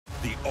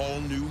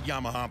all-new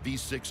Yamaha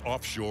V6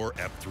 Offshore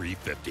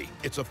F350.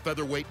 It's a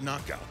featherweight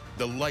knockout,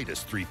 the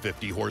lightest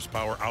 350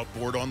 horsepower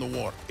outboard on the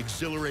water,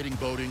 exhilarating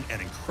boating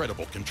and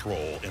incredible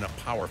control in a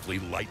powerfully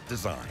light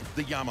design.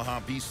 The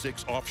Yamaha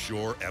V6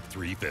 Offshore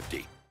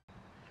F350.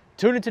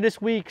 Tune into this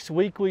week's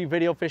weekly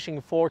video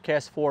fishing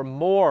forecast for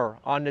more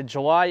on the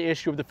July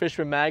issue of the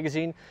Fisherman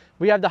magazine.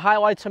 We have the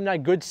highlights from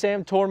that Good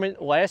Sam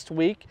tournament last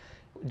week.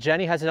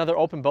 Jenni has another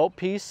open boat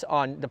piece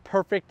on the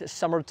perfect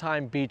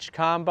summertime beach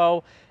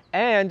combo,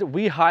 and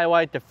we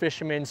highlight the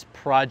Fisherman's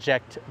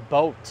project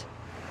boat.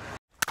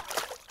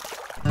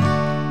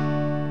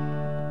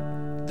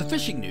 The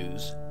fishing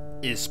news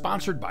is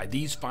sponsored by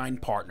these fine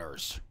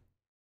partners.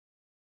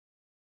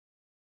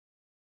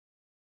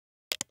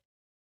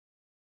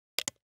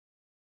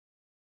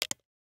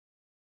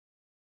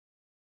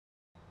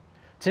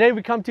 Today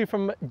we come to you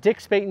from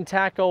Dick's Bait and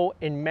Tackle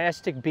in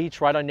Mastic Beach,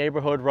 right on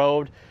Neighborhood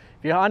Road.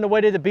 If you're on the way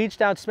to the beach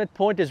down Smith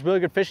Point, there's really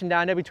good fishing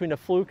down there between the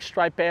fluke,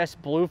 striped bass,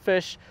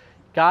 bluefish.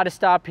 Got to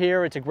stop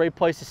here. It's a great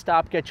place to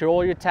stop, get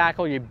all your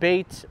tackle, your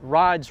bait,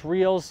 rods,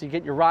 reels. You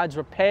get your rods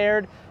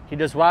repaired. He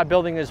does rod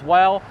building as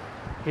well.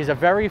 He's a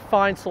very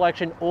fine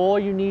selection. All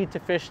you need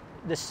to fish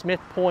the Smith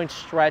Point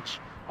stretch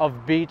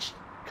of beach.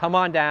 Come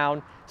on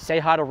down, say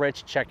hi to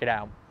Rich, check it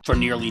out. For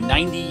nearly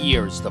 90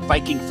 years, the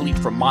Viking fleet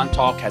from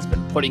Montauk has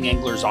been putting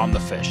anglers on the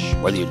fish.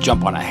 Whether you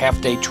jump on a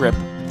half-day trip,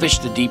 fish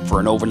the deep for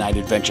an overnight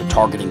adventure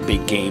targeting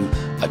big game,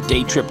 a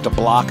day trip to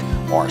Block,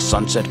 or a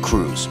sunset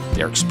cruise,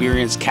 their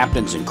experienced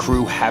captains and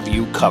crew have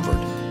you covered.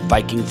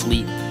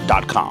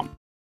 VikingFleet.com.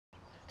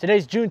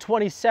 Today's June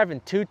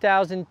 27,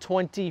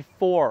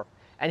 2024.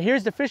 And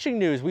here's the fishing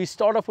news. We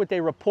start off with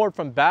a report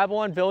from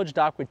Babylon Village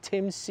Dock with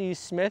Tim C.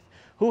 Smith,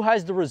 who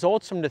has the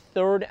results from the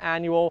 3rd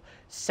annual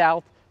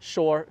South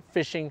Shore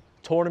Fishing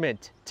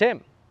Tournament.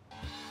 Tim.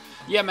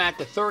 Yeah, Matt,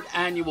 the 3rd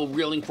annual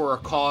Reeling for a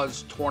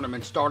Cause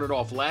tournament started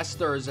off last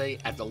Thursday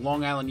at the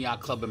Long Island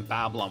Yacht Club in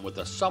Babylon with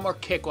a summer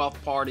kickoff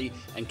party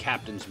and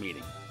captain's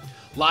meeting.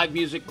 Live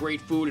music, great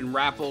food, and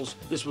raffles.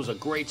 This was a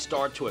great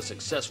start to a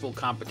successful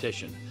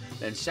competition.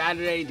 Then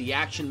Saturday, the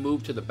action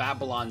moved to the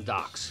Babylon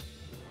docks.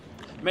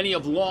 Many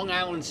of Long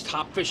Island's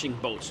top fishing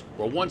boats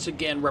were once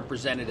again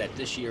represented at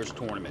this year's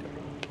tournament.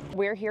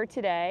 We're here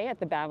today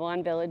at the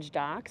Babylon Village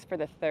docks for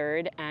the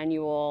 3rd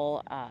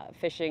annual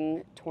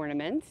fishing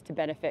tournament to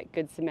benefit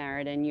Good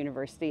Samaritan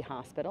University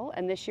Hospital.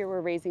 And this year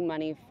we're raising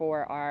money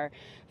for our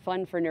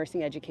Fund for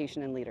Nursing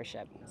Education and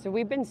Leadership. So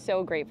we've been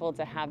so grateful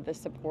to have the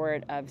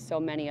support of so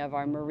many of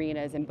our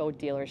marinas and boat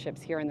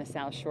dealerships here on the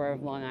South Shore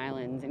of Long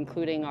Island,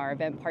 including our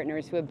event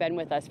partners who have been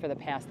with us for the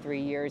past 3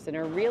 years and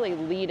are really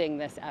leading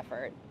this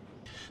effort.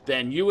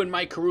 Then you and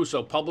Mike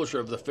Caruso, publisher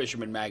of the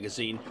Fisherman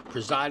magazine,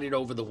 presided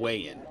over the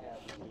weigh-in.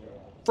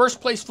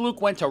 First place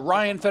fluke went to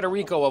Ryan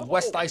Federico of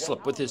West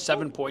Islip with his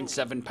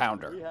 7.7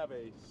 pounder.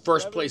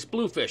 First place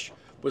bluefish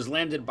was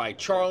landed by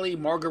Charlie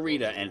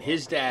Margarita and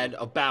his dad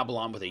of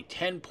Babylon with a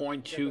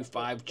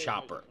 10.25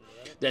 chopper.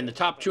 Then the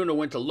top tuna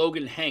went to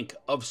Logan Hank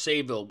of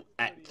Sayville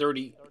at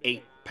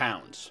 38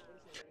 pounds.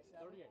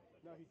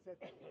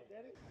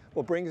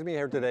 What brings me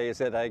here today is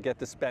that I get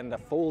to spend a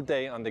full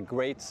day on the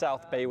Great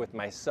South Bay with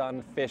my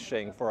son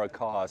fishing for a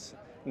cause,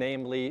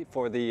 namely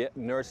for the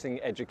Nursing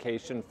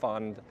Education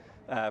Fund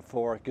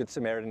for Good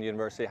Samaritan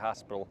University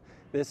Hospital.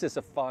 This is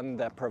a fund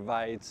that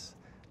provides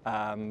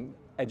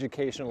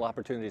educational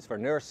opportunities for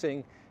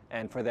nursing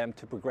and for them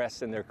to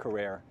progress in their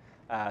career.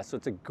 So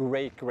it's a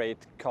great,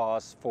 great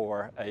cause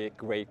for a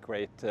great,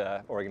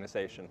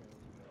 organization.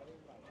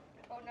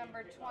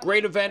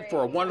 Great event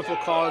for a wonderful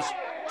cause.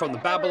 From the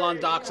Babylon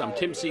docks, I'm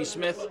Tim C.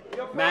 Smith.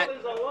 Matt,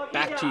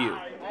 back to you.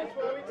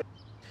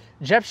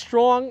 Jeff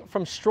Strong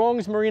from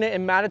Strong's Marina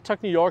in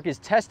Montauk, New York is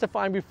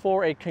testifying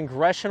before a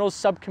congressional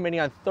subcommittee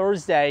on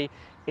Thursday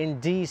in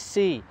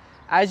D.C.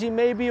 As you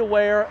may be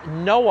aware,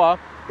 NOAA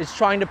is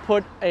trying to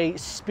put a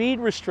speed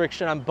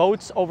restriction on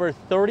boats over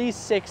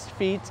 36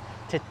 feet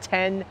to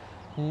 10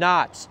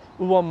 knots.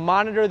 We will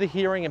monitor the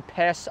hearing and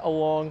pass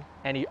along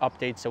any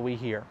updates that we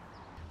hear.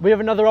 We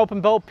have another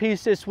open boat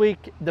piece this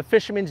week. The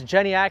Fisherman's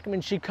Jenni Ackerman.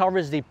 She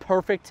covers the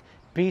perfect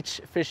beach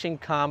fishing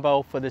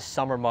combo for the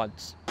summer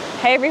months.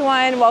 Hey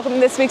everyone, welcome to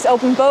this week's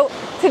Open Boat.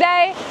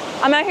 Today,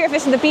 I'm out here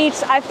fishing the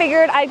beach. I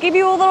figured I'd give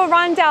you a little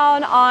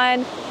rundown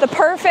on the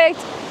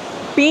perfect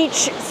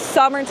beach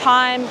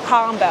summertime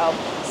combo.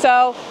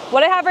 So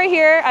what I have right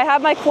here, I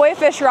have my koi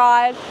fish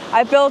rod.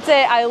 I built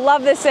it, I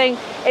love this thing.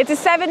 It's a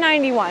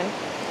 791.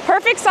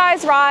 Perfect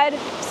size rod,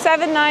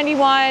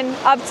 791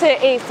 up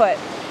to 8 foot.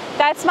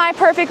 That's my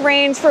perfect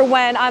range for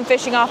when I'm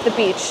fishing off the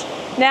beach.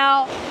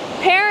 Now,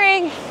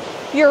 pairing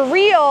your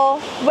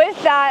reel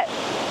with that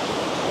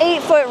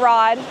 8-foot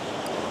rod,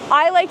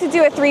 I like to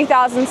do a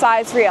 3000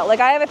 size reel. Like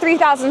I have a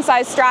 3000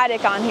 size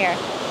Stratic on here.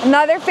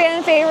 Another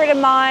fan favorite of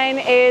mine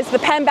is the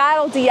Penn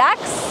Battle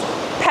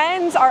DX.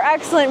 Penns are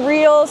excellent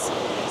reels,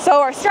 so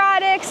are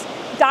Stratics,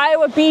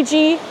 Daiwa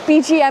BG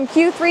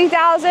MQ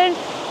 3000,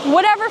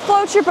 whatever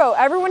floats your boat.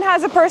 Everyone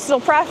has a personal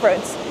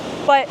preference.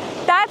 but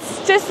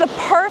that's just the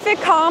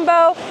perfect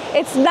combo.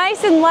 It's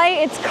nice and light,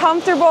 it's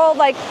comfortable.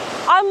 Like,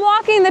 I'm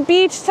walking the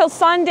beach till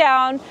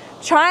sundown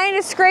trying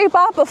to scrape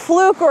up a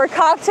fluke or a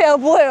cocktail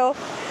blue.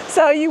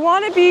 So you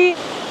want to be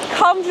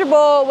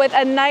comfortable with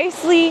a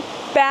nicely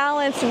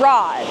balanced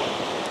rod.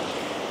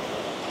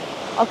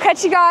 I'll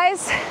catch you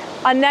guys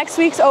on next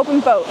week's open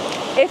boat,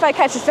 if I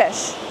catch a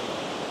fish.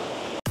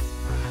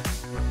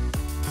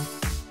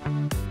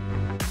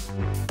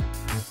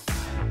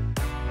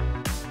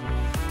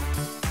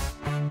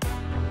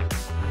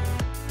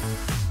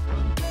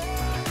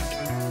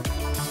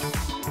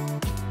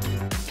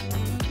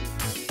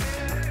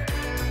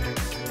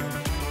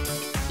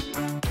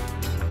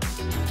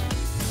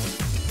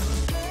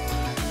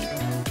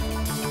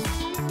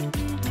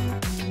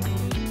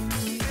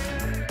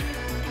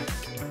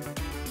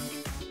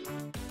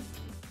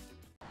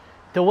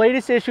 The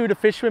latest issue of the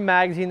Fisherman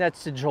magazine,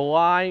 that's the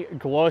July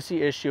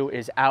glossy issue,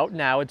 is out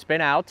now. It's been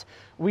out.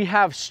 We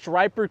have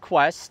stripe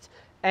request,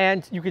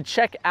 and you can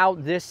check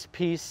out this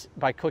piece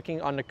by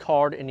clicking on the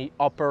card in the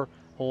upper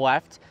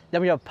left.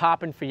 Then we have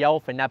popping for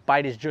yellowfin. That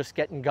bite is just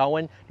getting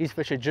going. These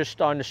fish are just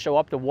starting to show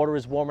up. The water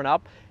is warming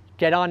up.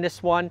 Get on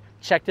this one.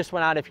 Check this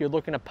one out if you're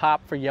looking to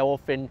pop for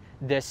yellowfin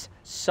this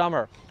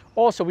summer.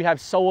 Also, we have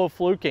solo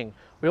fluking.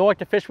 We all like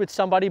to fish with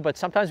somebody, but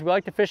sometimes we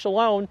like to fish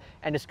alone,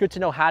 and it's good to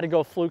know how to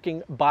go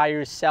fluking by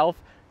yourself.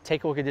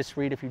 Take a look at this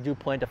read if you do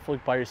plan to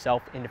fluke by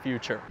yourself in the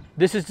future.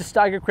 This is the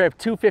Steigercraft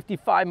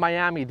 255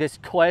 Miami. This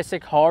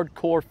classic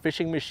hardcore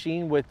fishing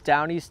machine with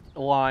downy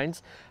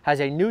lines has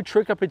a new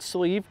trick up its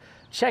sleeve.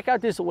 Check out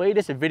this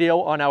latest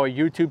video on our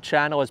YouTube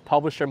channel as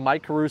publisher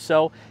Mike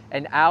Caruso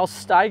and Al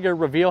Steiger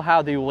reveal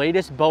how the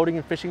latest boating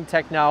and fishing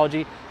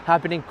technology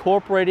have been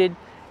incorporated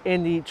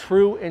in the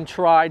true and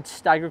tried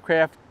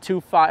Steigercraft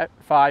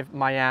 255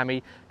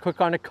 Miami.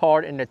 Click on the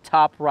card in the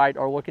top right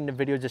or look in the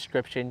video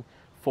description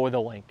for the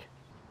link.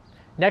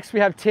 Next, we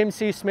have Tim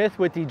C. Smith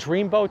with the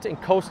Dreamboat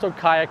and Coastal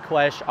Kayak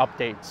Clash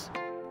updates.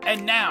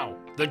 And now,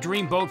 the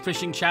Dream Boat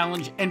Fishing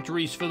Challenge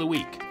entries for the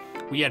week.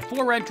 We had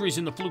 4 entries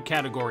in the fluke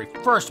category.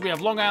 First, we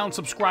have Long Island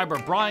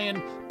subscriber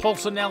Brian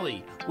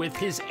Polsonelli with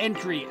his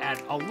entry at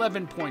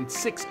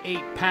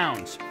 11.68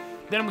 pounds.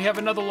 Then we have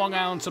another Long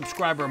Island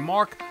subscriber,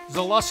 Mark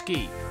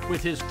Zaluski,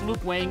 with his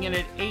fluke weighing in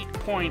at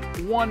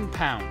 8.1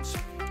 pounds.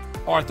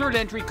 Our third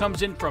entry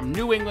comes in from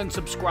New England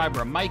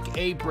subscriber, Mike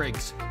A.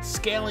 Briggs,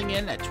 scaling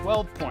in at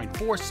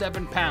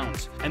 12.47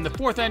 pounds. And the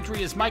fourth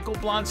entry is Michael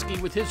Blonsky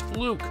with his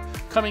fluke,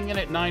 coming in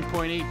at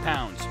 9.8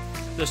 pounds.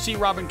 The Sea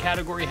Robin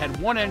category had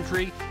 1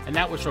 entry, and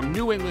that was from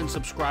New England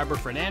subscriber,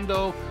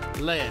 Fernando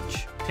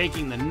Ledge,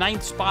 taking the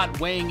 9th spot,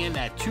 weighing in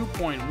at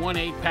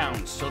 2.18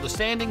 pounds. So the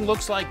standing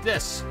looks like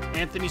this.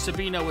 Anthony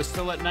Savino is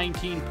still at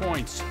 19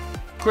 points,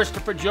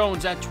 Christopher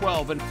Jones at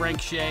 12, and Frank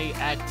Shea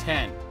at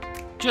 10.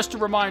 Just a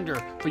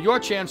reminder, for your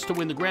chance to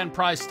win the grand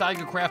prize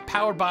Steigercraft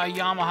powered by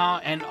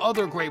Yamaha and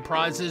other great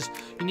prizes,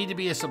 you need to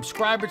be a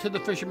subscriber to the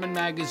Fisherman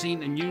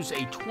magazine and use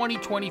a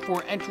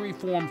 2024 entry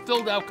form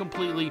filled out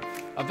completely,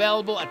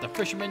 available at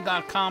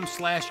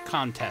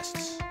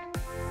thefisherman.com/contests.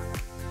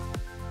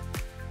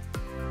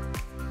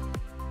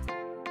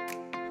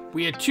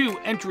 We had 2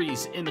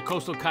 entries in the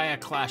Coastal Kayak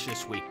Clash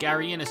this week.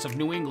 Gary Innes of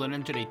New England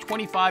entered a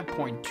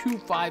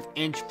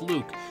 25.25-inch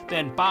fluke.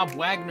 Then Bob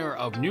Wagner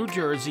of New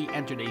Jersey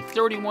entered a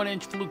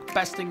 31-inch fluke,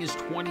 besting his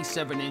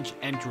 27-inch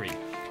entry.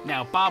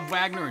 Now, Bob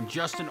Wagner and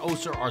Justin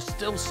Oser are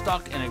still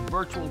stuck in a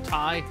virtual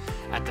tie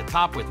at the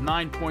top with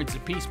 9 points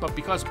apiece, but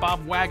because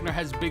Bob Wagner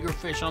has bigger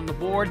fish on the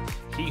board,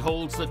 he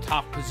holds the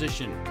top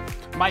position.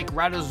 Mike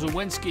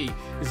Radoszewinski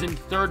is in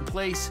 3rd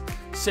place,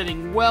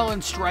 sitting well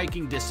in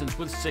striking distance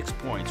with 6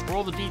 points. For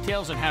all the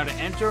details on how to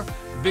enter,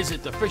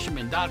 visit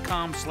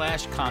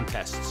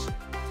thefisherman.com/contests.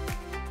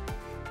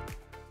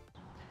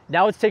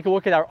 Now let's take a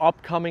look at our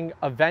upcoming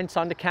events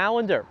on the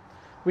calendar.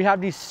 We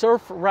have the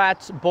Surf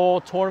Rats Bowl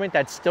tournament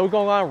that's still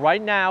going on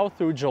right now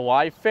through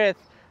July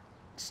 5th.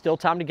 Still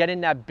time to get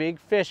in that big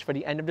fish for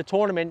the end of the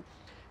tournament.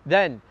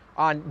 Then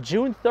on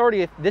June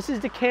 30th, this is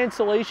the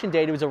cancellation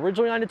date. It was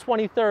originally on the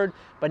 23rd,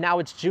 but now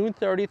it's June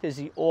 30th is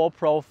the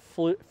All-Pro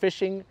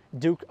Fishing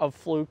Duke of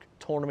Fluke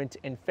Tournament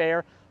and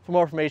Fair. For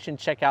more information,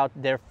 check out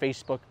their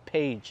Facebook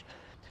page.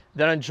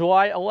 Then on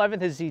July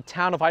 11th is the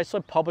Town of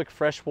Islip Public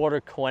Freshwater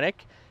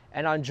Clinic.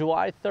 And on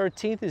July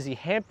 13th is the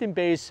Hampton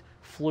Bays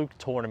Fluke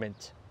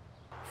Tournament.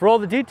 For all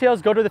the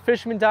details, go to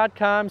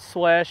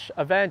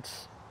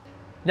thefisherman.com/events.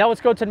 Now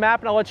let's go to the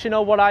map and I'll let you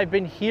know what I've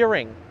been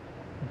hearing.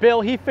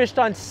 Bill, he fished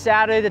on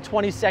Saturday the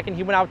 22nd.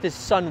 He went out with his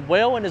son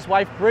Will and his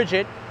wife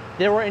Bridget.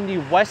 They were in the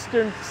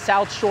western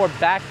South Shore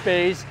back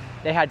bays.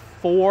 They had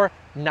 4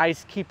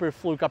 nice keeper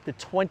fluke up to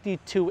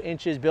 22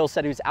 inches. Bill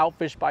said he was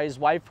outfished by his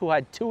wife, who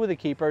had 2 of the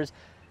keepers.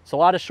 So a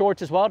lot of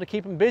shorts as well to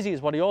keep him busy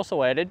is what he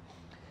also added.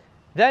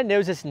 Then there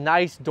was this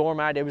nice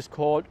doormat. It was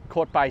caught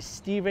by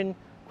Stephen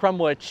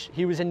Crumlich.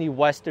 He was in the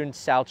western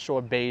South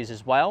Shore bays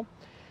as well.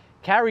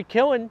 Carrie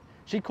Killen,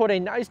 she caught a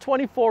nice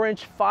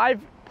 24-inch,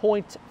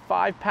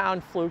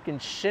 5.5-pound fluke in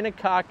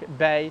Shinnecock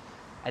Bay,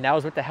 and that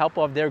was with the help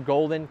of their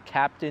golden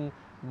Captain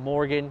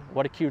Morgan.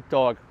 What a cute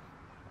dog.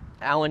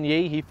 Alan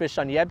Yee, he fished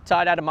on the ebb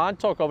tide out of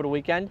Montauk over the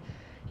weekend.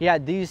 He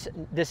had this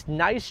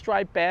nice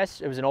striped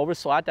bass. It was an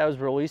overslot that was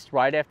released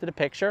right after the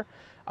picture.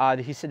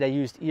 He said they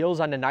used eels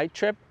on the night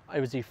trip. It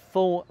was a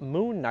full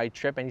moon night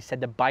trip, and he said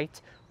the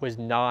bite was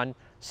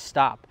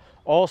non-stop.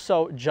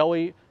 Also,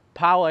 Joey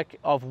Pollock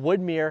of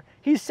Woodmere,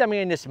 he's sent me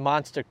in this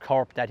monster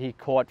carp that he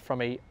caught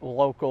from a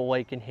local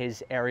lake in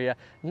his area.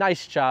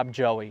 Nice job,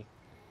 Joey.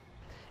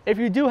 If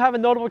you do have a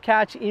notable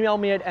catch, email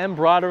me at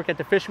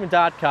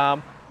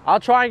mbroderick@thefisherman.com. I'll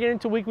try and get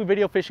into weekly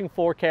video fishing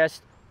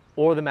forecast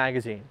or the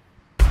magazine.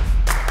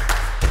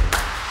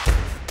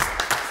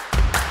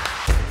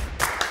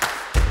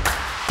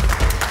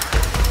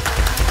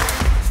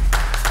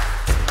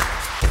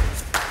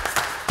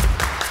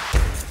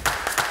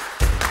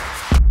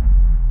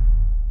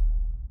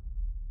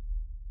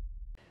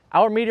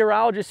 Our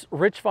meteorologist,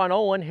 Rich Von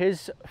Olin,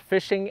 his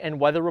fishing and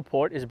weather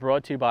report is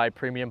brought to you by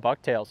Premium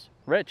Bucktails.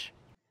 Rich.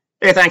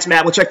 Hey, thanks,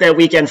 Matt. We'll check that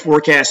weekend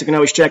forecast. You can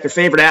always check your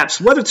favorite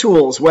apps, weather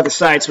tools, weather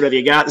sites, whatever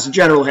you got. This is a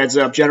general heads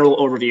up, general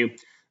overview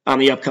on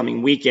the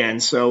upcoming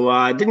weekend. So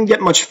I didn't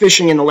get much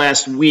fishing in the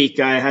last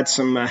week. I had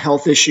some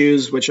health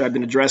issues, which I've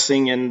been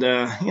addressing, and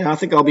I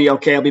think I'll be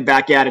okay. I'll be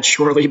back at it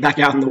shortly, back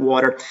out in the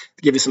water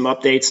to give you some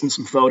updates and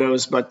some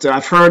photos. But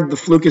I've heard the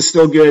fluke is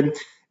still good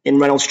in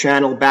Reynolds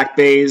Channel, back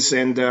bays,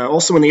 and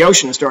also in the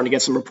ocean is starting to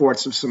get some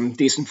reports of some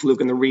decent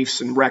fluke in the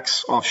reefs and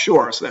wrecks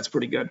offshore, so that's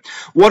pretty good.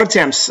 Water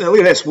temps, look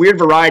at this, weird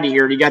variety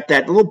here. You got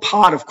that little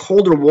pot of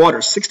colder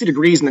water, 60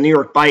 degrees in the New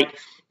York Bight,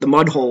 the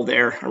mud hole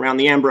there around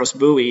the Ambrose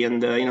buoy,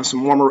 and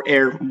some warmer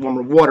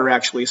water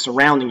actually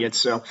surrounding it,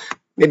 so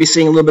maybe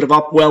seeing a little bit of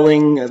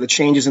upwelling, the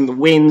changes in the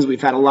winds.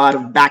 We've had a lot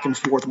of back and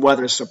forth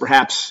weather, so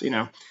perhaps,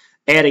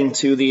 adding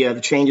to the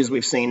changes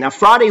we've seen. Now,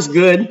 Friday's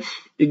good.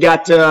 You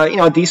got,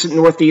 a decent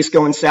northeast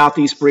going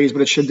southeast breeze,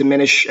 but it should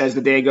diminish as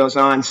the day goes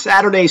on.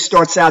 Saturday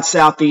starts out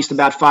southeast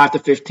about 5 to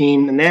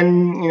 15, and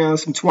then,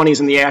 some 20s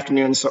in the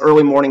afternoon, so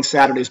early morning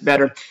Saturday's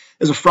better.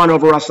 There's a front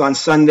over us on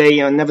Sunday,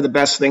 never the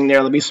best thing there.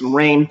 There'll be some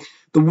rain.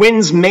 The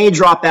winds may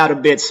drop out a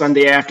bit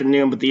Sunday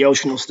afternoon, but the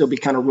ocean will still be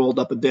kind of rolled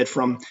up a bit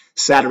from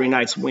Saturday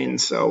night's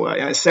winds.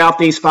 So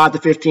southeast 5 to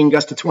 15,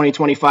 gust to 20,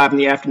 25 in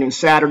the afternoon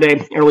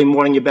Saturday. Early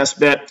morning, your best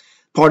bet.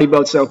 Party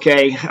boat's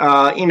okay.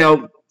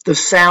 The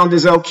Sound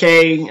is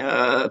okay.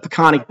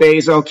 Peconic Bay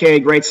is okay.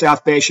 Great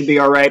South Bay should be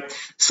all right.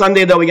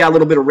 Sunday, though, we got a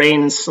little bit of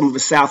rain and some of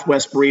the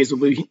southwest breeze will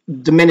be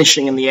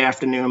diminishing in the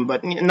afternoon,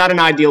 but not an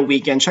ideal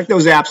weekend. Check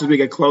those apps as we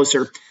get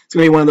closer. It's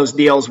going to be one of those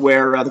deals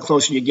where the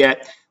closer you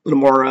get, a little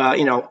more,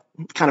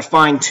 kind of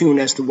fine-tune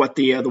as to what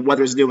the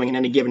weather's doing in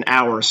any given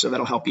hour, so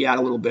that'll help you out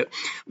a little bit.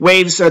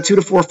 Waves 2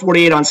 to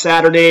 4:48 on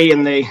Saturday,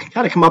 and they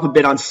kind of come up a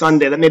bit on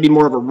Sunday. That may be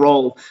more of a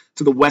roll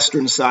to the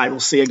western side. We'll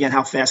see again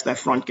how fast that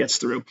front gets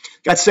through.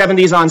 Got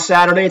 70s on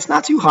Saturday. It's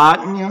not too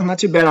hot, not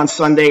too bad on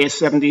Sunday.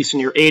 70s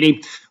and your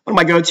 80. One of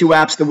my go-to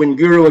apps, the Wind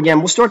Guru. Again,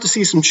 we'll start to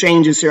see some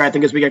changes here, I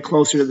think, as we get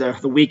closer to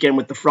the weekend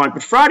with the front.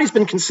 But Friday's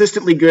been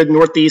consistently good,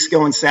 northeast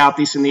going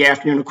southeast in the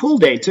afternoon. A cool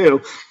day,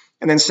 too.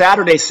 And then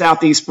Saturday,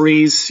 southeast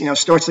breeze,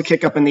 starts to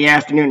kick up in the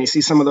afternoon. You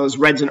see some of those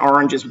reds and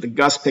oranges with the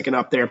gusts picking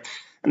up there.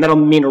 And that'll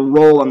mean a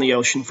roll on the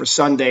ocean for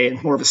Sunday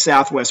and more of a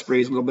southwest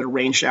breeze, a little bit of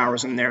rain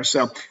showers in there.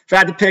 So if I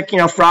had to pick,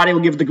 Friday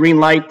we'll give it the green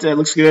light.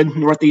 Looks good.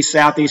 Northeast,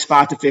 southeast,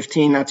 5 to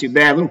 15, not too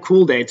bad. A little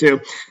cool day,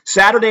 too.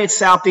 Saturday, it's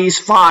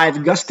southeast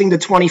 5, gusting to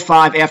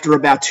 25 after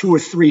about 2 or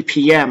 3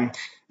 p.m.,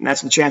 and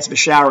that's the chance of a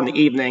shower in the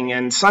evening.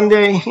 And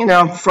Sunday,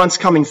 front's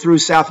coming through,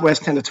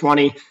 southwest 10 to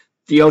 20.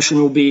 The ocean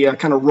will be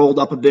kind of rolled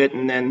up a bit,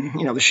 and then,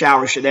 the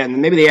shower should end.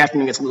 And maybe the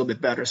afternoon gets a little bit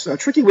better. So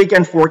tricky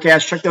weekend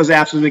forecast. Check those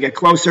apps as we get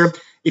closer.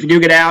 If you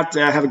do get out,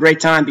 have a great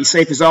time. Be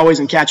safe as always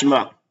and catch them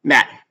up.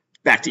 Matt,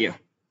 back to you.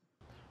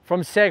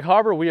 From Sag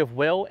Harbor, we have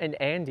Will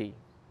and Andy.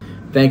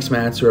 Thanks,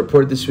 Matt. So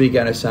report this week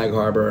out of Sag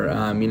Harbor.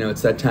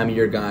 It's that time of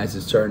year, guys.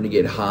 It's starting to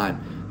get hot.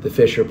 The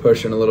fish are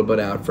pushing a little bit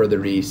out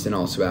further east and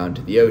also out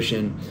into the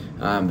ocean.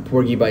 The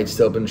porgy bite's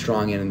still been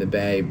strong in the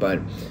bay, but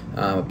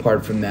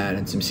apart from that,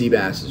 and some sea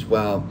bass as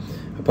well.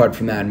 Apart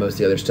from that, most of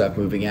the other stuff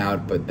moving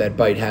out, but that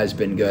bite has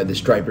been good. The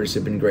stripers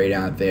have been great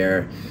out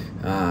there.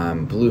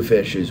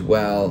 Bluefish as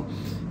well,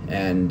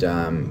 and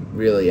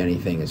really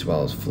anything as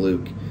well as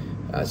fluke.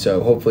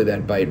 So hopefully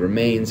that bite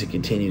remains. It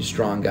continues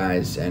strong,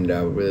 guys, and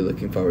we're really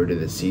looking forward to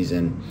this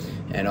season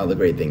and all the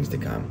great things to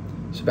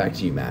come. So back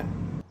to you, Matt.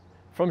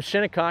 From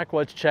Shinnecock,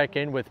 let's check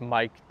in with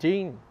Mike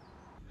Dean.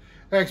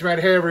 Thanks, Matt.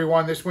 Hey,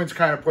 everyone. This wind's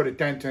kind of put a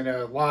dent in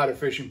a lot of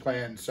fishing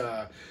plans,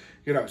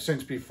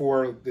 since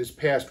before this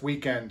past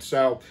weekend.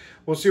 So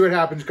we'll see what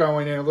happens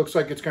going in. It looks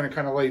like it's going to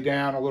kind of lay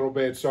down a little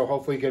bit, so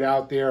hopefully get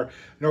out there. I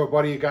know a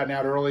buddy had gotten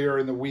out earlier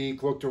in the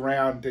week, looked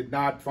around, did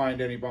not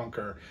find any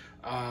bunker.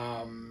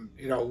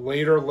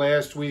 Later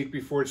last week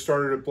before it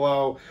started to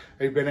blow,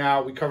 they've been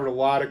out. We covered a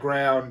lot of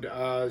ground.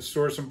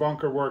 Saw some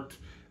bunker, worked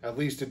at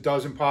least a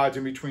dozen pods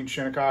in between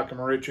Shinnecock and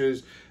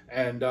Moriches,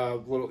 and a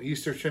little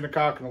east of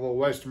Shinnecock and a little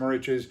west of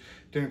Moriches.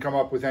 Didn't come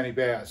up with any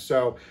bass.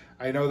 So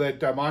I know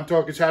that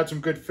Montauk has had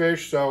some good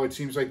fish, so it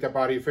seems like that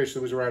body of fish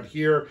that was around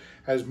here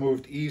has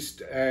moved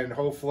east, and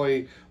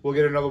hopefully we'll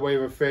get another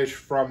wave of fish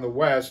from the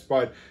west.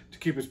 But to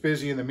keep us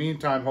busy in the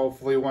meantime,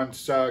 hopefully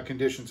once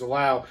conditions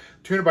allow,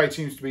 tuna bite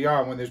seems to be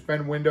on. When there's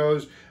been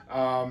windows,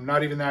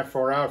 not even that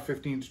far out,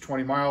 15 to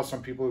 20 miles.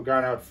 Some people have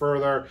gone out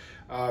further.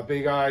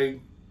 Big eye,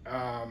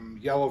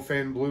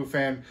 yellowfin,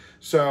 bluefin.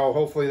 So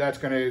hopefully that's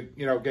going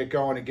to, get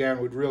going again.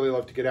 We'd really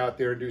love to get out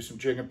there and do some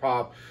jig and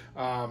pop.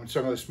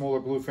 Some of the smaller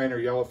bluefin or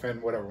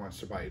yellowfin, whatever wants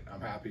to bite,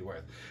 I'm happy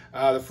with.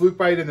 The fluke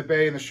bite in the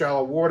bay in the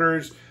shallow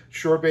waters,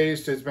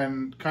 shore-based, has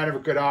been kind of a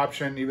good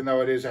option, even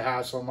though it is a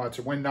hassle and lots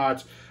of wind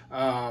knots,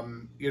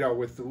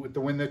 with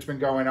the wind that's been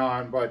going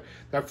on. But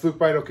that fluke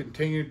bite will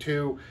continue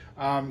to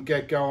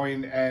get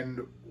going,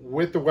 and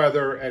with the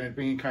weather and it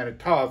being kind of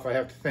tough, I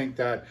have to think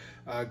that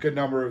a good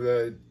number of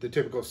the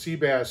typical sea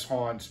bass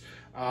haunts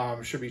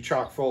should be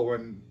chock full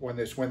when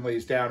this wind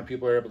lays down and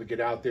people are able to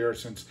get out there,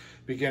 since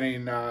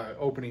beginning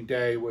opening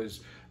day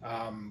was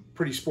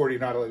pretty sporty.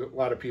 Not a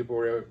lot of people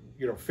were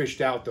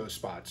fished out those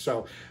spots.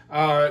 So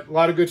a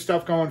lot of good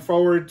stuff going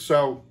forward.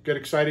 So get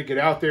excited, get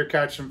out there,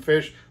 catch some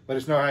fish. Let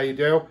us know how you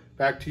do.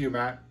 Back to you,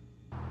 Matt.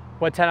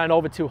 Let's head on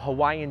over to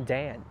Hawaiian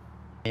Dan.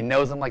 He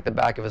knows them like the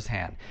back of his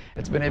hand.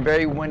 It's been a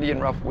very windy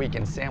and rough week,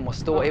 and Sam was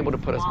still able to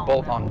put us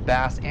both on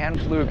bass and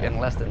fluke in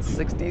less than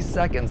 60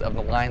 seconds of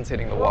the lines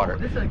hitting the water,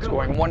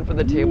 scoring 1 for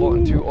the table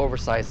and 2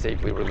 oversized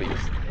safely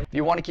released. If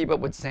you want to keep up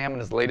with Sam and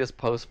his latest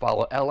posts,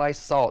 follow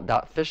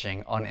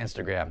lisalt.fishing on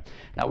Instagram.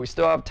 Now, we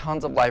still have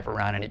tons of life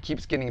around, and it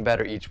keeps getting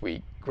better each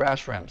week. Grass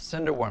shrimp,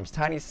 cinder worms,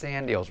 tiny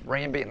sand eels,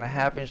 rain bait in the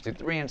 1/2-inch to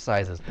 3-inch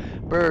sizes,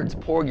 birds,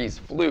 porgies,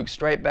 flukes,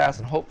 striped bass,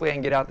 and hopefully I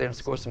can get out there and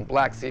score some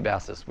black sea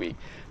bass this week.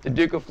 The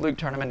Duke of Fluke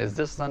tournament is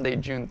this Sunday,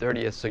 June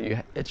 30th,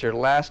 so it's your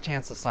last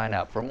chance to sign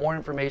up. For more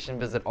information,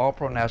 visit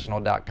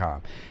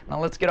allpronational.com.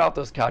 Now let's get off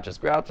those couches,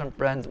 grab some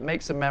friends,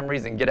 make some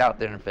memories, and get out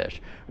there and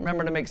fish.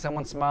 Remember to make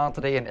someone smile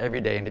today and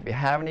every day, and if you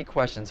have any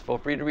questions, feel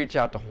free to reach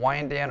out to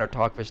Hawaiian Dan or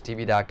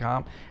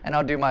TalkFishTV.com, and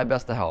I'll do my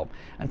best to help.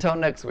 Until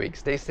next week,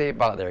 stay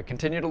safe out there,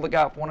 continue to look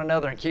out for one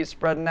another, and keep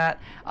spreading that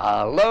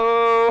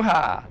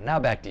aloha. Now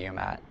back to you,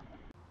 Matt.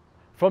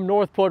 From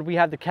Northport, we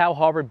have the Cow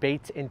Harbor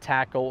Baits and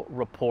Tackle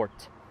Report.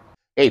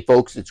 Hey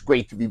folks, it's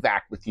great to be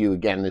back with you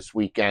again this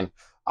weekend.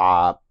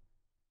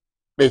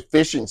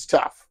 Fishing's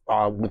tough.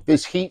 With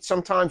this heat,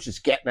 sometimes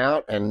just getting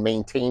out and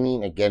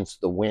maintaining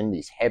against the wind,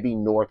 these heavy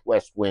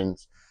northwest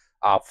winds,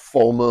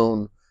 full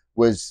moon,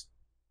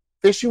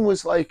 fishing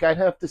was like, I'd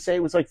have to say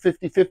it was like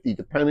 50-50,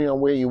 depending on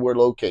where you were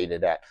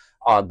located at.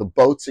 The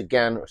boats,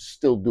 again, are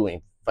still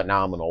doing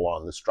phenomenal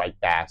on the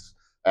striped bass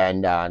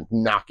and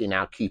knocking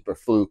out keeper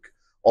fluke.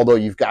 Although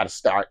you've got to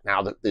start,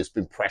 now that there's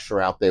been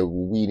pressure out there,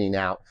 weeding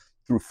out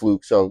through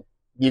fluke. So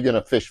you're going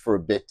to fish for a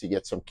bit to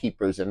get some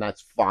keepers, and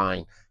that's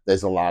fine.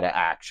 There's a lot of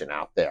action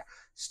out there.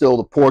 Still,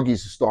 the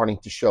porgies are starting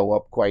to show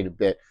up quite a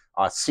bit.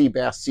 Sea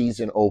bass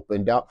season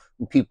opened up,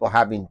 and people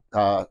having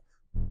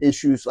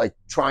issues like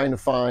trying to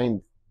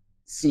find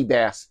sea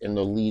bass in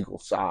the legal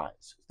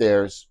size.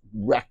 There's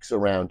wrecks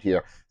around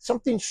here.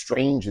 Something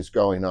strange is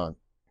going on.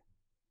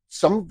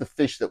 Some of the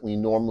fish that we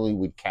normally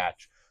would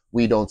catch,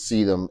 we don't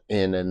see them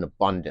in an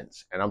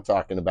abundance. And I'm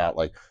talking about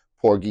like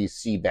porgies,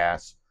 sea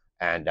bass,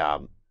 and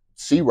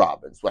sea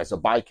robins as a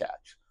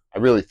bycatch. I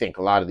really think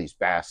a lot of these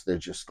bass, they're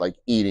just like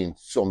eating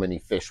so many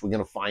fish. We're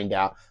going to find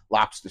out.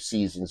 Lobster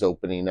season's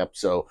opening up.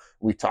 So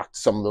we talked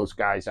to some of those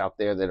guys out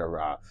there that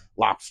are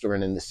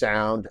lobstering in the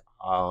Sound.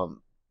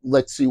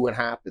 Let's see what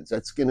happens.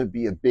 That's going to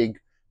be a big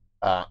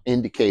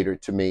indicator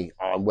to me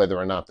on whether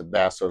or not the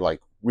bass are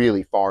like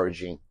really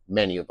foraging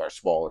many of our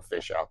smaller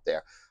fish out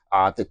there.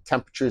 The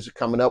temperatures are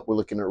coming up. We're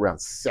looking at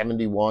around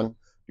 71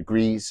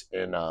 degrees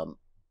in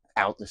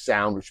out in the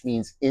Sound, which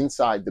means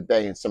inside the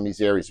bay in some of these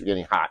areas are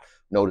getting hot.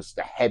 Notice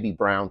the heavy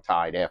brown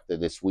tide after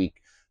this week.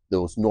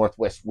 Those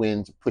northwest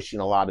winds are pushing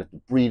a lot of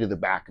debris to the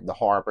back of the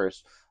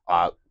harbors,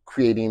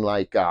 creating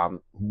like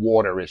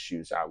water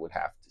issues, I would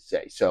have to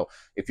say. So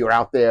if you're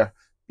out there,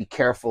 be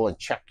careful and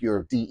check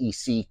your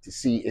DEC to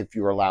see if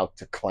you're allowed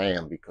to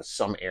clam, because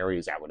some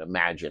areas I would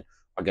imagine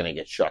are going to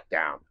get shut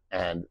down.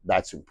 And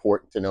that's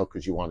important to know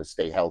because you want to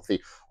stay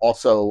healthy.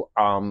 Also,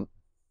 a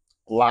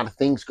lot of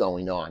things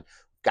going on.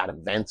 Got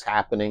events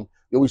happening.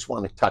 You always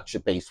want to touch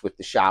the base with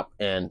the shop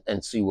and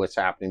see what's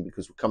happening,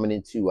 because we're coming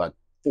into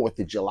 4th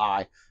of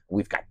July.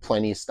 We've got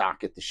plenty of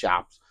stock at the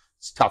shops.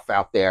 It's tough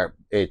out there.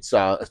 It's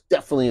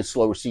definitely a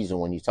slower season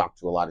when you talk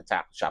to a lot of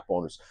tackle shop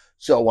owners.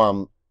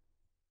 So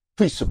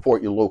please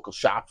support your local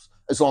shops.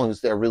 As long as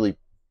they're really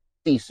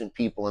decent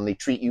people and they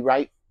treat you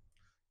right,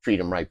 treat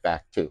them right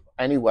back too.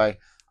 Anyway,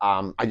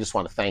 I just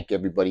want to thank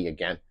everybody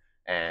again,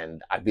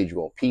 and I bid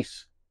you all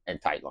peace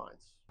and tight lines.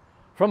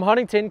 From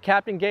Huntington,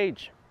 Captain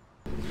Gage.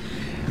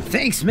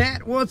 Thanks,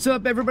 Matt. What's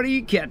up,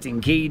 everybody? Captain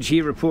Gage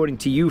here, reporting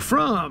to you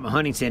from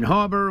Huntington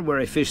Harbor, where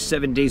I fish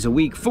 7 days a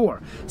week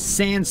for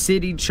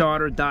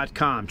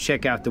SandCityCharter.com.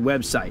 Check out the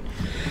website.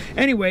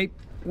 Anyway,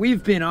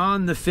 we've been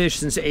on the fish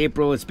since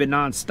April. It's been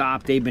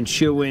nonstop. They've been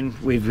chewing.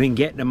 We've been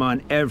getting them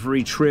on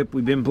every trip.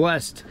 We've been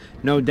blessed,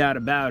 no doubt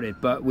about it.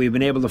 But we've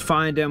been able to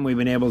find them. We've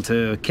been able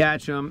to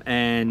catch them,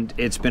 and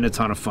it's been a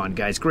ton of fun,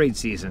 guys. Great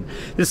season.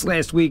 This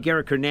last week,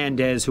 Eric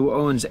Hernandez, who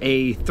owns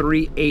a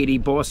 380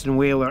 Boston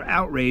Whaler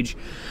Outrage,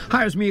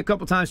 hires me a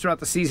couple times throughout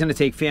the season to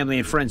take family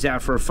and friends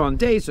out for a fun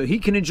day so he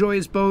can enjoy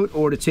his boat,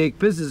 or to take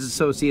business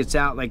associates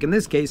out, like in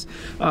this case,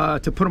 to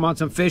put them on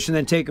some fish and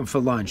then take them for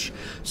lunch.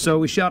 So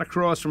we shot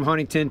across from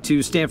Huntington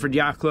to Stanford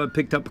Yacht Club,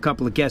 picked up a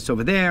couple of guests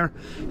over there,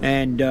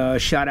 and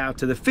shot out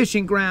to the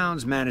fishing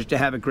grounds, managed to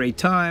have a great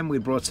time. We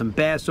brought some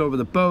bass over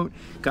the boat.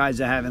 Guys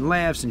are having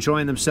laughs,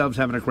 enjoying themselves,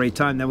 having a great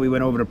time. Then we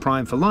went over to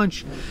Prime for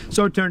lunch.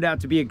 So it turned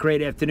out to be a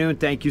great afternoon.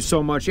 Thank you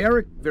so much,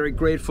 Eric. Very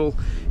grateful,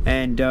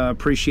 and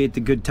appreciate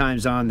the good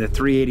times on the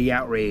 380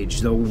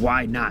 Outrage, though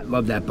why not?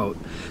 Love that boat.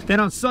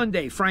 Then on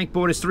Sunday, Frank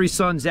brought his 3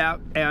 sons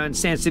out on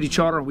Sand City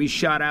Charter. We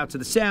shot out to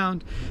the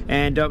Sound,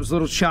 and it was a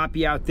little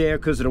choppy out there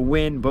because of the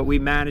wind, but we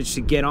managed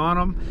to get on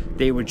them.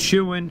 They were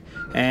chewing,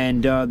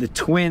 and the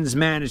twins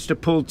managed to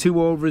pull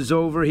 2 overs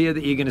over here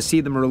that you're going to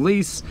see them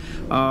release.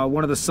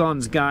 One of the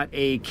sons got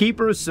a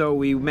keeper, so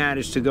we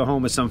managed to go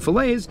home with some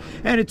fillets,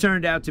 and it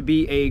turned out to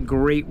be a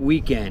great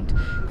weekend.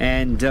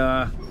 And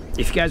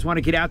if you guys want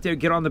to get out there,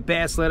 get on the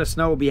bass, let us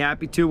know. We'll be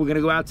happy to. We're going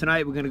to go out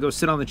tonight. We're going to go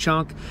sit on the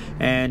chunk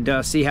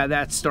and see how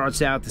that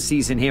starts out the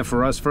season here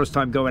for us. First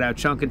time going out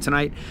chunking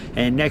tonight.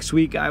 And next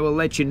week, I will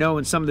let you know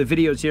in some of the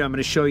videos here. I'm going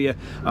to show you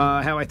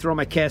how I throw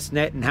my cast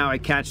net and how I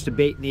catch the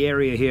bait in the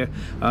area here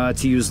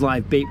to use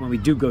live bait when we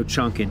do go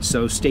chunking.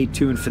 So stay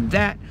tuned for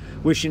that.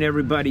 Wishing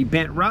everybody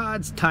bent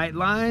rods, tight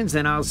lines,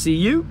 and I'll see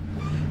you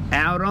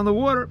out on the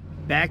water.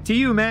 Back to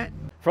you, Matt.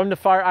 From the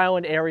Fire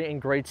Island area in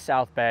Great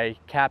South Bay,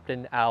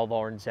 Captain Al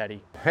Lorenzetti.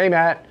 Hey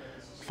Matt,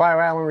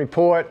 Fire Island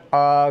report,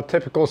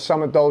 typical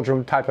summer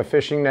doldrum type of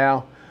fishing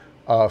now.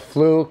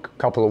 Fluke,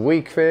 couple of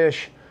weak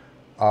fish.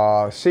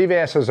 Sea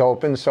bass is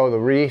open, so the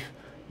reef,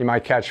 you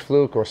might catch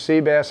fluke or sea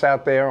bass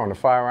out there on the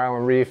Fire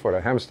Island Reef or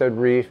the Hempstead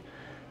Reef.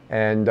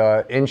 And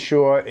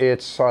inshore,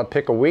 it's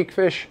pick a weak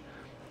fish.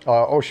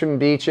 Ocean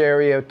Beach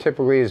area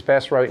typically is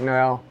best right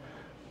now.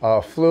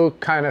 Fluke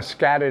kind of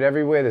scattered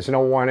everywhere. There's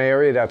no one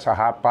area that's a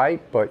hot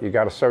bite, but you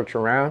got to search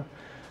around.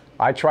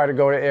 I try to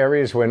go to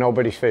areas where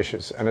nobody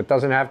fishes, and it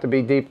doesn't have to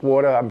be deep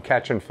water. I'm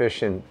catching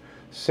fish in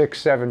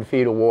 6-7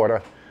 feet of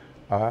water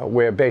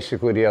where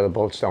basically the other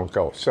boats don't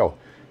go. So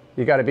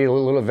you got to be a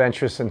little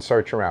adventurous and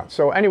search around.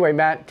 So anyway,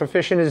 Matt, the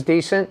fishing is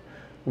decent.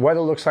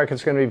 Weather looks like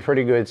it's going to be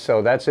pretty good.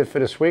 So that's it for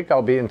this week.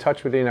 I'll be in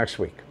touch with you next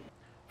week.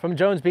 From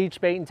Jones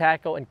Beach Bait and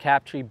Tackle and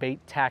Captree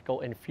Bait,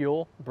 Tackle, and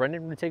Fuel,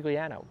 Brendan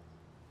Rutigliano.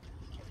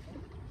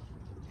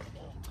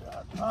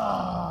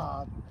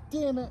 Ah,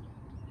 damn it.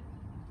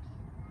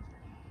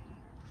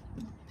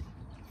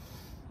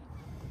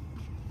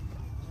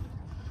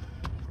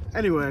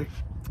 Anyway,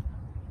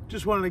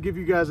 just wanted to give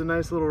you guys a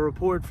nice little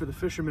report for the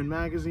Fisherman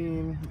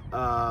magazine.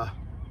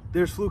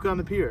 There's fluke on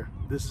the pier.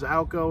 This is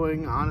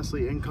outgoing.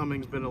 Honestly,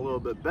 incoming's been a little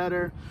bit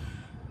better.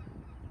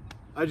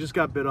 I just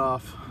got bit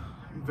off.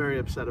 I'm very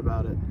upset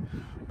about it.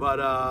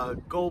 But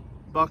gulp,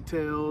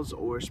 bucktails,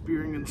 or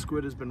spearing and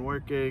squid has been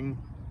working.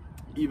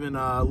 Even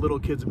little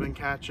kids have been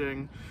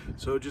catching.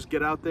 So just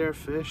get out there,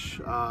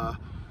 fish.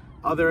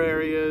 Other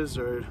areas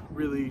are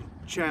really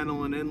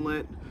channel and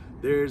inlet.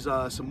 There's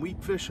some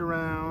weak fish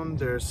around.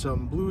 There's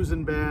some blues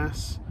and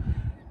bass.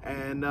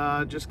 And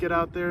just get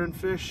out there and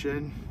fish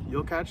and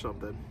you'll catch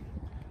something.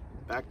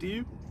 Back to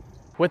you.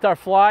 With our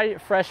fly,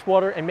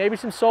 freshwater, and maybe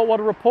some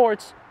saltwater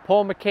reports,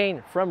 Paul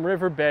McCain from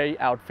River Bay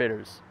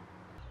Outfitters.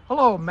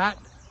 Hello, Matt.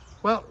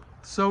 Well,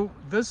 so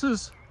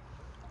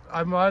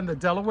I'm on the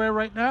Delaware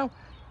right now.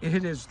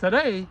 It is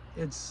today,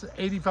 it's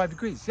 85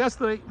 degrees.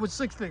 Yesterday it was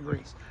 60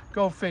 degrees.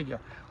 Go figure.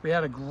 We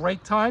had a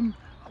great time,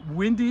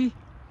 windy,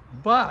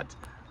 but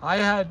I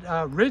had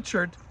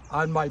Richard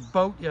on my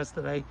boat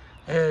yesterday,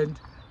 and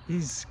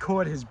he's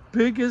caught his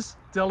biggest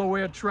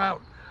Delaware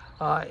trout.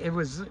 It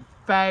was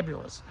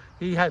fabulous.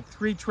 He had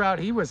 3 trout.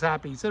 He was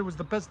happy. He said it was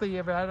the best thing he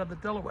ever had on the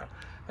Delaware.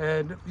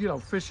 And, you know,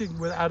 fishing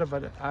out of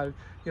it,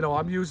 you know,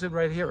 I'm using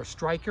right here a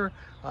striker.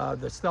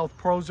 The Stealth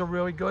Pros are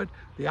really good.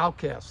 The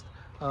Outcast.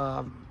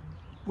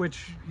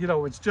 Which, you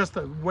know, it's just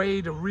a way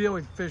to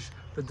really fish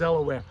the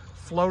Delaware,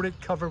 floated,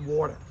 covered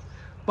water.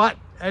 But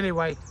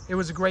anyway, it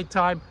was a great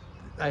time.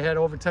 I had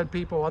over 10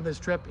 people on this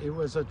trip. It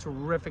was a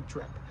terrific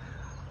trip.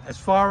 As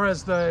far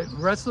as the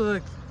rest of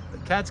the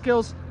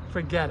Catskills,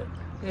 forget it.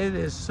 It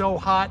is so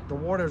hot, the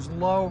water's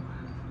low.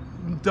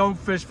 Don't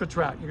fish for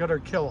trout, you're gonna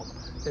kill them.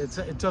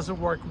 It doesn't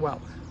work well.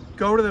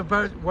 Go to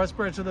the west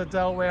branch of the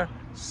Delaware,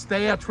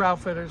 stay at trout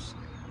fitters.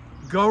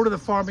 Go to the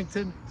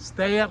Farmington,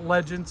 stay at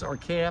Legends or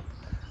Camp,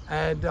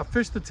 and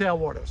fish the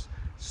tailwaters.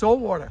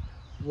 Saltwater,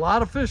 a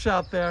lot of fish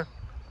out there.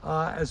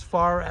 As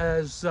far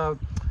as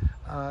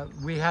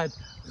we had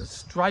the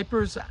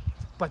stripers,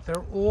 but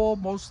they're all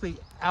mostly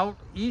out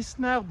east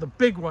now. The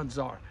big ones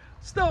are.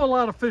 Still a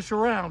lot of fish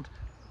around,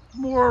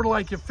 more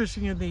like you're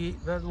fishing in the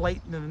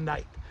late in the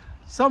night.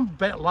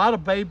 A lot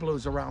of bay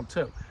blues around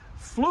too.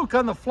 Fluke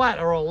on the flat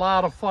are a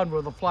lot of fun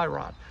with a fly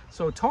rod.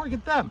 So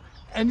target them.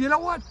 And you know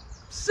what?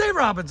 Sea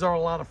robins are a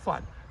lot of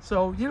fun.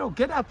 So, you know,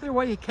 get out there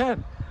while you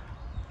can.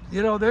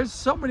 You know, there's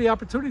so many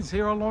opportunities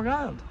here on Long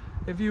Island.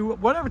 If you,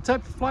 whatever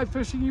type of fly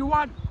fishing you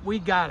want, we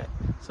got it.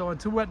 So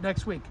until what,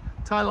 next week,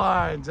 tie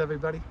lines,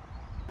 everybody.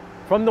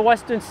 From the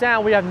Western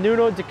Sound, we have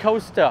Nuno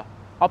Decosta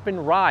up in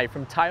Rye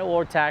from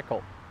Tyalure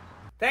Tackle.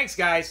 Thanks,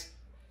 guys.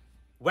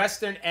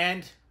 Western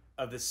end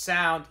of the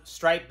Sound,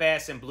 striped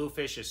bass and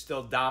bluefish is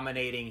still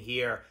dominating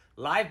here.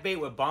 Live bait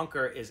with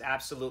bunker is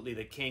absolutely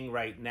the king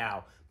right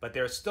now. But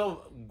there are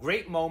still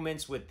great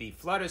moments with the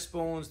flutter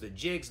spoons, the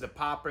jigs, the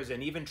poppers,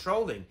 and even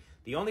trolling.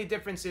 The only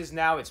difference is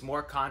now it's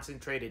more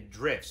concentrated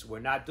drifts. We're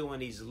not doing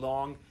these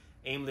long,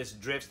 aimless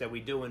drifts that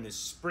we do in the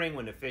spring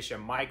when the fish are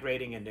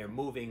migrating and they're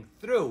moving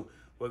through.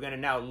 We're going to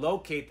now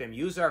locate them,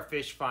 use our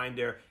fish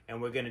finder,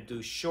 and we're going to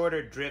do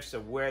shorter drifts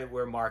of where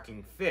we're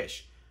marking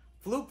fish.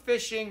 Fluke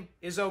fishing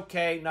is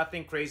okay,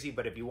 nothing crazy,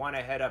 but if you want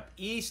to head up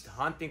east,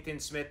 Huntington,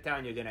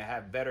 Smithtown, you're going to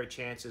have better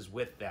chances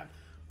with them.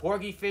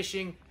 Porgy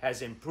fishing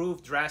has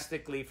improved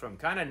drastically from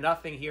kind of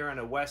nothing here on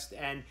the west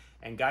end,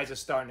 and guys are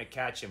starting to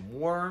catch them.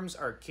 Worms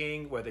are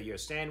king, whether you're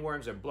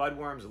sandworms or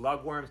bloodworms,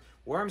 lugworms.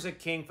 Worms are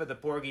king for the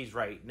porgies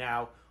right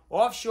now.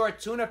 Offshore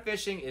tuna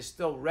fishing is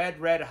still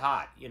red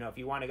hot. You know, if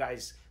you want to,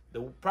 guys,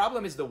 the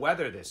problem is the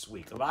weather this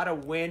week. A lot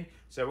of wind,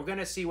 so we're going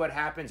to see what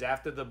happens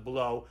after the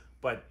blow.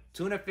 But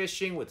tuna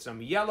fishing with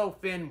some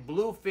yellowfin,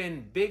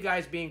 bluefin, big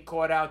guys being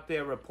caught out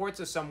there. Reports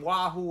of some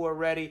wahoo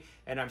already,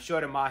 and I'm sure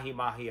the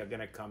mahi-mahi are going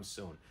to come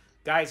soon.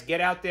 Guys,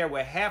 get out there.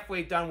 We're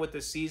halfway done with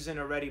the season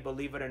already.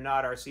 Believe it or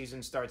not, our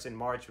season starts in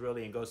March,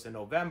 really, and goes to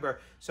November.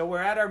 So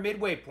we're at our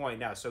midway point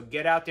now. So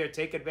get out there,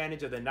 take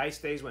advantage of the nice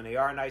days when they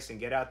are nice,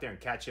 and get out there and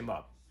catch them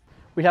up.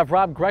 We have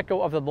Rob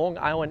Greco of the Long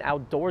Island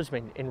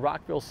Outdoorsman in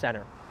Rockville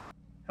Center.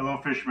 Hello,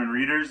 Fisherman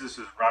readers. This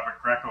is Robert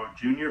Greco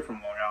Jr.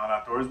 from Long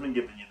Island Outdoorsman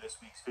giving you this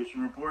week's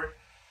fishing report.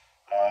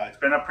 It's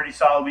been a pretty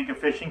solid week of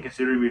fishing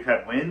considering we've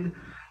had wind.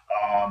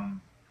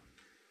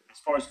 As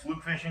far as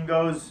fluke fishing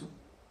goes,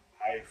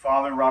 my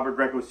father, Robert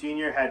Greco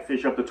Sr., had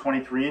fish up to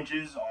 23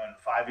 inches on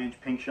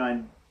 5-inch pink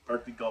shine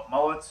Berkeley Gulf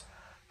mullets,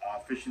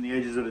 fishing the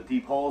edges of the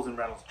deep holes in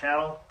Reynolds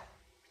Channel.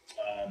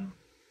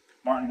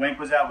 Martin Wenk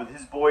was out with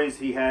his boys.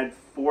 He had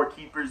 4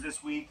 keepers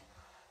this week.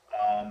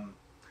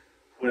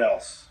 What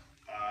else?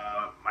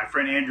 My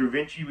friend Andrew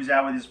Vinci was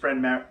out with his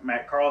friend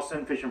Matt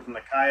Carlson fishing from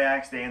the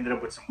kayaks. They ended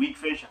up with some weak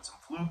fish and some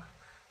fluke.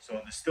 So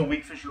there's still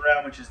weak fish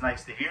around, which is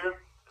nice to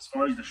hear. As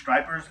far as the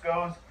stripers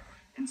goes,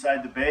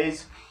 inside the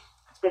bays,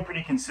 it's been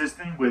pretty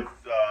consistent with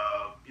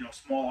you know,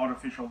 small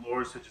artificial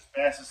lures such as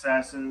bass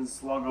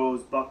assassins,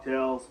 sluggos,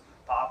 bucktails,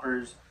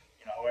 poppers,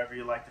 you know, however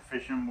you like to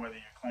fish them, whether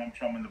you're clam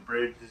chumming the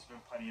bridge, there's been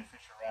plenty of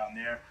fish around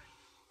there.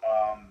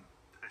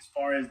 As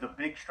far as the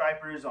big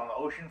stripers on the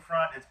ocean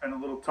front, it's been a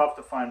little tough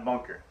to find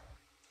bunker.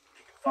 If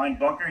you can find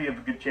bunker, you have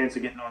a good chance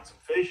of getting on some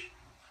fish.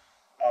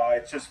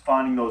 It's just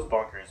finding those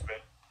bunkers, but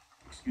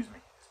excuse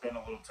me, it's been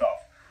a little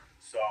tough.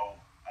 So,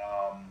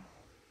 and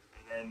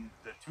then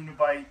the tuna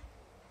bite,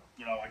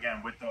 you know,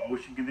 again, with the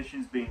ocean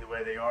conditions being the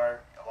way they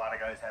are, a lot of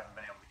guys haven't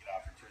been able to get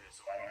out for tuna,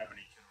 so I don't have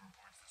any tuna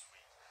reports this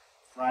week.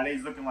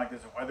 Friday's looking like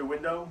there's a weather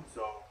window,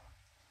 so,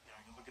 you know,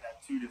 you're looking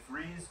at 2 to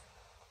 3s.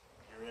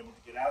 You're able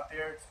to get out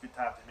there, it's a good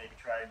time to maybe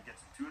try and get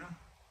some tuna.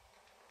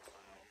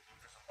 Looking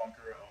for some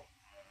bunker, you know,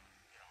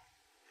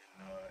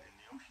 in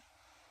the ocean.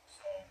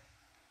 So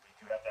we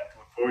do have that to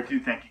look forward to.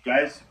 Thank you,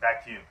 guys.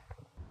 Back to you.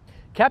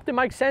 Captain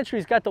Mike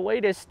Century's got the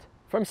latest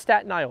from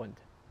Staten Island.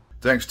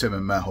 Thanks, Tim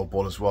and Matt. Hope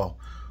all is well.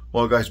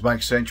 Well, guys,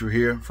 Mike Century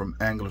here from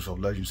Anglers of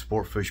Legend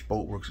Sportfish,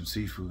 Boatworks, and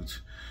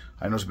Seafoods.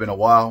 I know it's been a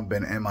while,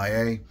 been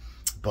MIA,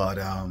 but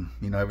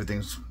you know,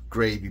 everything's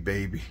gravy,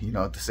 baby. You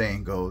know what the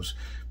saying goes.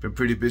 Been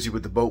pretty busy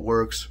with the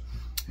Boatworks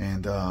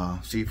and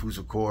Seafoods,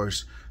 of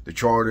course. The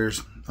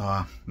charters,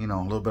 you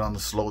know, a little bit on the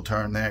slow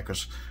turn there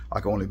because I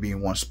can only be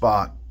in one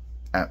spot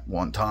at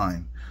one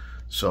time.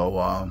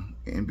 So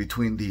in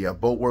between the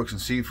Boatworks and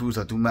Seafoods,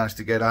 I do manage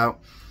to get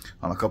out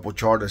on a couple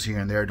charters here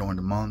and there during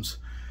the months.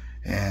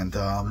 And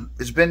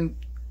it's been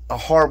a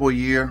horrible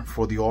year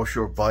for the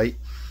offshore bite.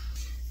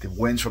 The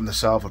winds from the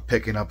south are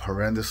picking up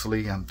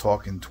horrendously. I'm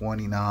talking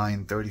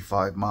 29,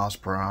 35 miles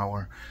per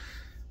hour.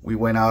 We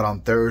went out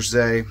on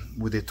Thursday.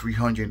 We did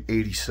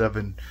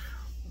 387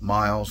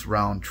 miles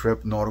round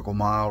trip, nautical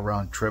mile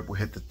round trip. We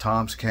hit the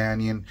Toms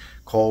Canyon,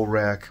 Coal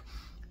Wreck,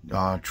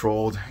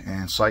 trolled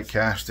and sight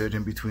casted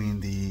in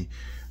between the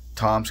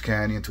Toms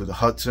Canyon to the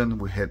Hudson.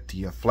 We hit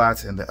the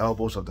flats and the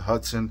elbows of the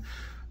Hudson,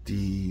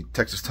 the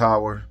Texas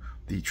Tower,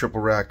 the Triple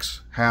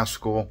Wrecks,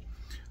 Haskell,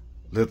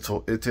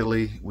 Little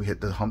Italy. We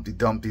hit the Humpty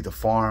Dumpty, the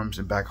farms,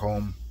 and back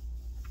home,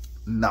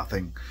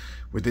 nothing.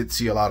 We did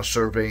see a lot of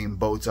surveying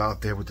boats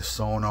out there with the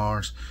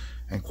sonars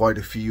and quite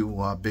a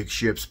few big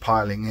ships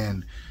piling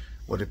in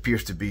what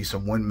appears to be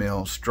some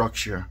windmill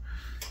structure.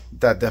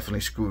 That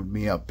definitely screwed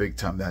me up big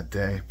time that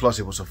day. Plus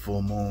it was a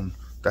full moon.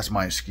 That's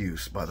my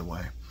excuse, by the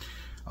way.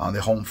 On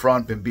the home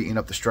front, been beating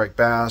up the striped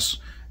bass,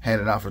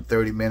 handing out for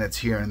 30 minutes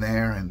here and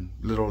there, and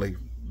literally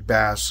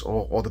bass,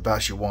 all the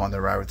bass you want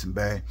in Raritan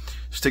Bay.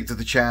 Stick to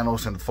the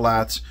channels and the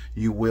flats,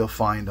 you will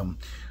find them.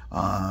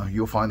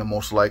 You'll find them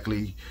most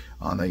likely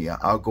on the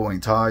outgoing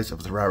tides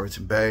of the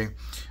Raritan Bay.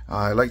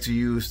 I like to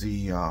use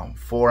the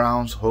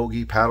 4-ounce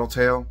hoagie paddle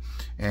tail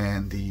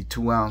and the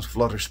 2-ounce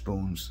flutter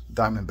spoons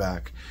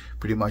Diamondback.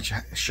 Pretty much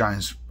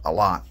shines a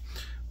lot,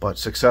 but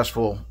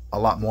successful a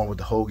lot more with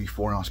the hoagie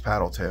 4-ounce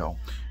paddle tail,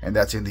 and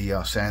that's in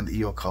the sand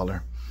eel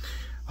color.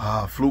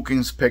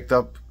 Fluking's picked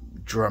up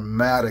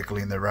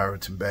dramatically in the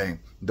Raritan Bay.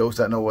 Those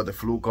that know what the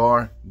fluke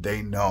are,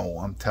 they know.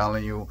 I'm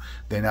telling you,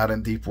 they're not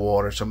in deep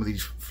water. Some of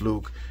these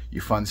fluke,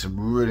 you find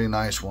some really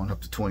nice ones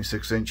up to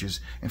 26 inches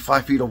and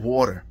 5 feet of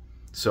water.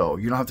 So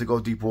you don't have to go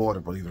deep water,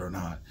 believe it or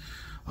not.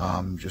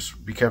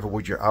 Just be careful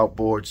with your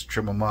outboards,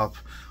 trim them up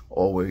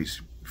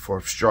always for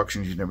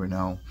obstructions, you never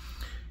know.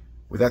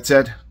 With that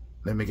said,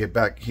 let me get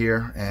back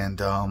here, and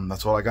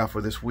that's all I got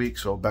for this week,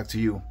 so back to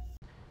you.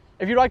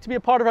 If you'd like to be a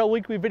part of our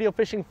weekly video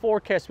fishing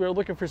forecast, we are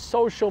looking for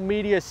social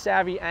media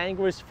savvy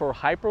anglers for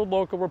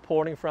hyper-local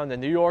reporting from the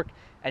New York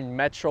and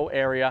metro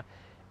area,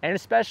 and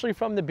especially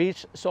from the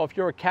beach. So if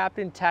you're a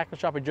captain, tackle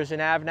shop, or just an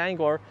avid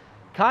angler,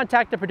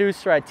 contact the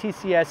producer at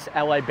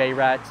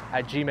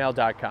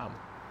tcslabayrats@gmail.com.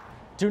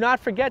 Do not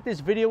forget, this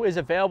video is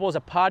available as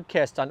a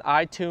podcast on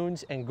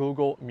iTunes and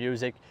Google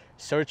Music.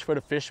 Search for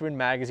the Fisherman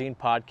Magazine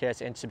podcast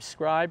and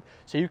subscribe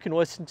so you can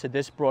listen to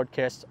this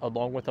broadcast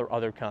along with our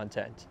other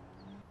content.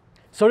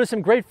 So there's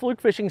some great fluke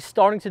fishing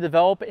starting to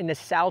develop in the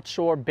South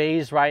Shore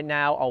bays right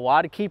now. A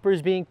lot of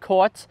keepers being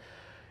caught,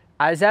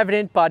 as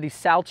evident by the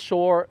South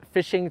Shore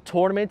fishing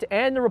tournament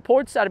and the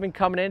reports that have been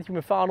coming in. If you've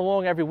been following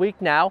along every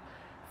week now,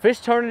 fish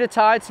turning the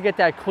tides to get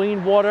that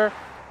clean water.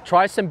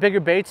 Try some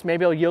bigger baits,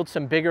 maybe it'll yield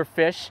some bigger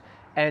fish,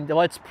 and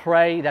let's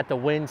pray that the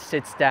wind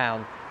sits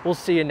down. We'll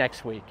see you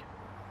next week.